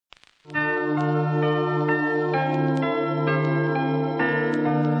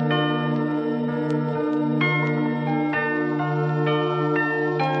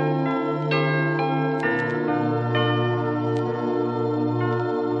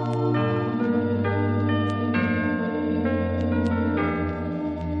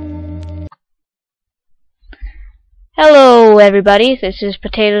everybody, this is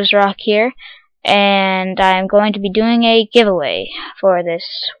Potatoes Rock here, and I'm going to be doing a giveaway for this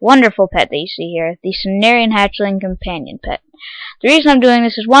wonderful pet that you see here, the Cenarian Hatchling Companion Pet. The reason I'm doing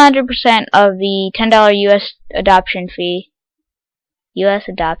this is 100% of the $10 US adoption fee,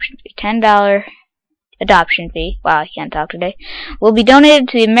 $10 adoption fee, wow, I can't talk today, will be donated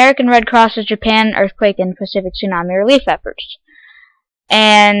to the American Red Cross's Japan earthquake and Pacific tsunami relief efforts.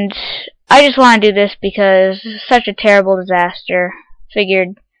 And I just want to do this because it's such a terrible disaster.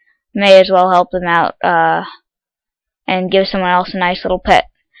 Figured may as well help them out and give someone else a nice little pet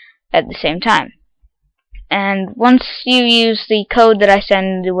at the same time. And once you use the code that I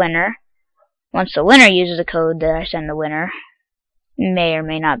send the winner, once the winner uses the code that I send the winner, may or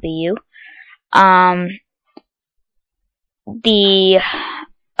may not be you, the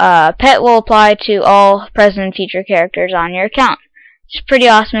pet will apply to all present and future characters on your account. It's pretty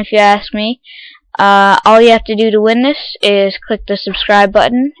awesome if you ask me. All you have to do to win this is click the subscribe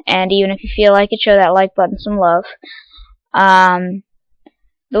button, and even if you feel like it, show that like button some love.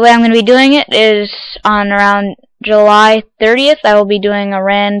 The way I'm going to be doing it is on around July 30th, I will be doing a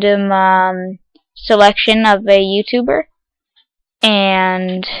random selection of a YouTuber,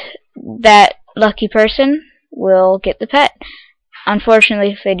 and that lucky person will get the pet.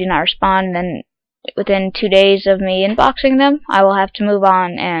 Unfortunately, if they do not respond, then within 2 days of me inboxing them, I will have to move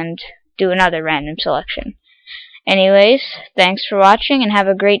on and do another random selection. Anyways, thanks for watching and have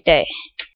a great day.